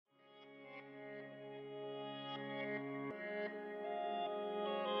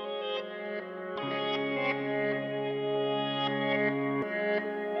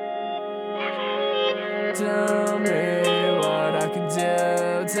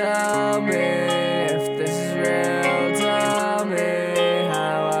tell me if this is real. Tell me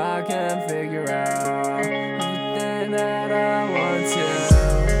how I can figure out everything that I want to.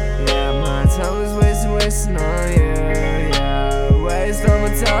 Yeah, my time is wasting on you. Yeah, waste all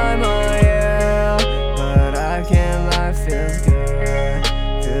my time on